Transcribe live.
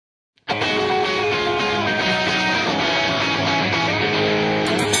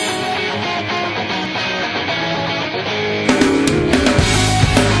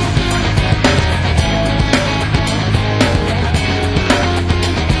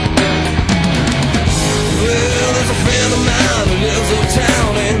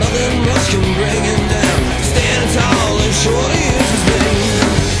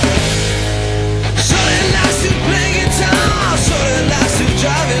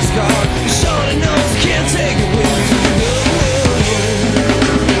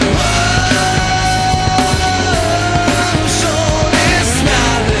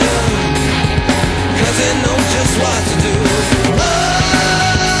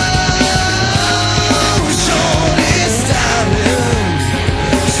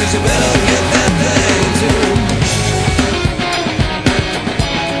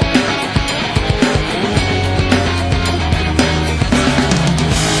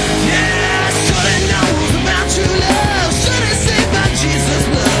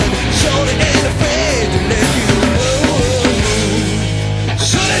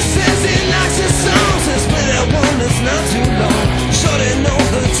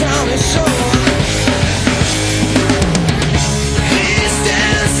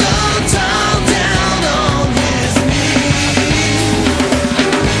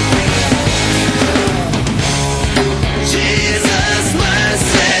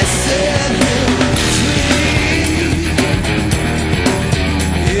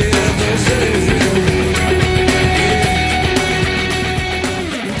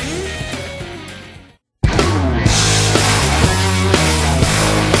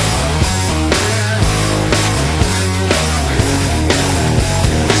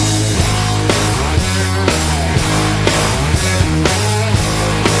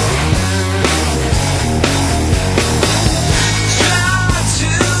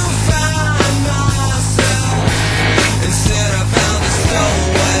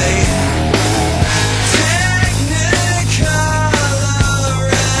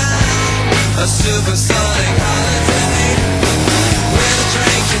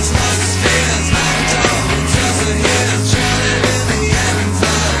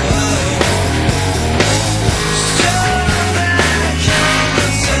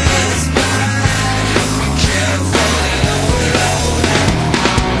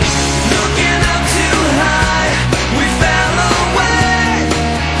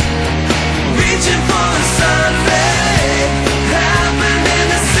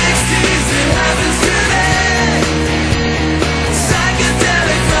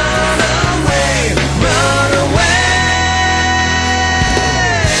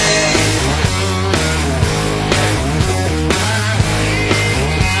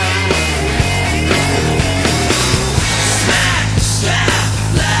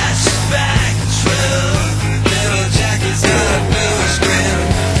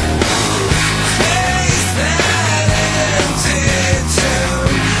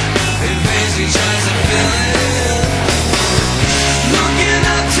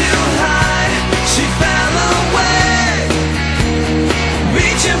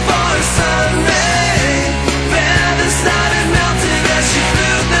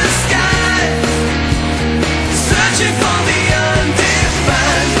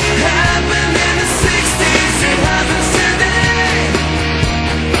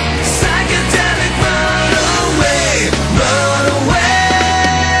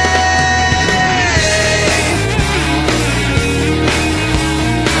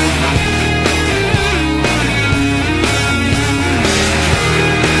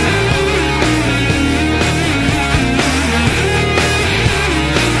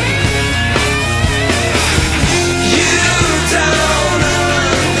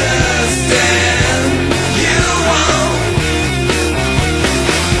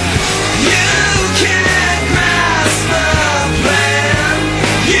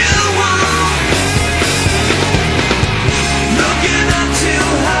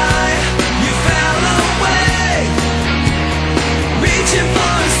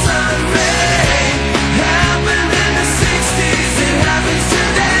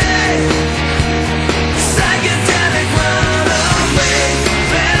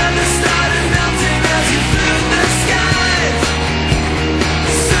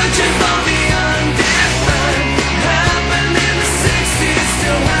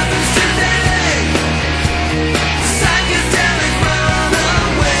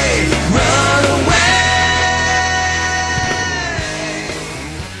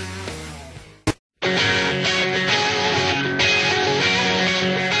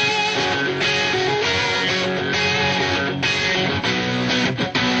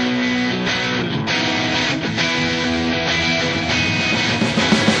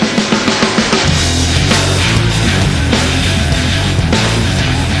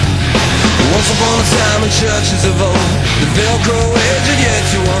Roman churches of old, the Velcro age had yet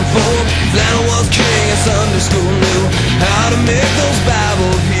to unfold. Flannel was king and Sunday school knew how to make those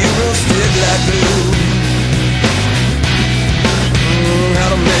Bible heroes stick like glue. How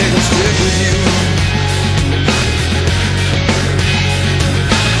to make them stick with you.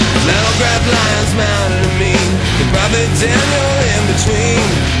 Flannel grabbed lions mounted to me, the prophet Daniel in between.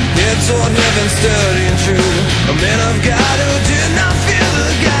 Head toward heaven sturdy and true, a man of God who did not fear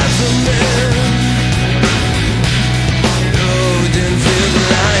the gods of men. No, he didn't fear the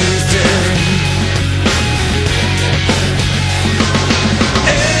lion's den.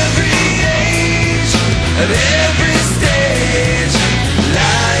 Every age, at every stage,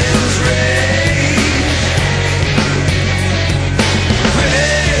 lions rage.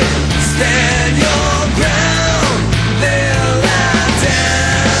 Pray, stand your ground, they'll lie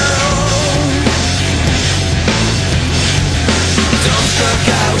down. Dumbstruck,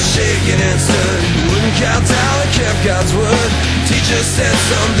 I was shaking and stood. Wouldn't count down, I kept God's word. Teacher said,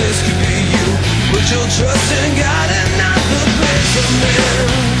 son, this could be you. Put your trust in God and not the grace of men.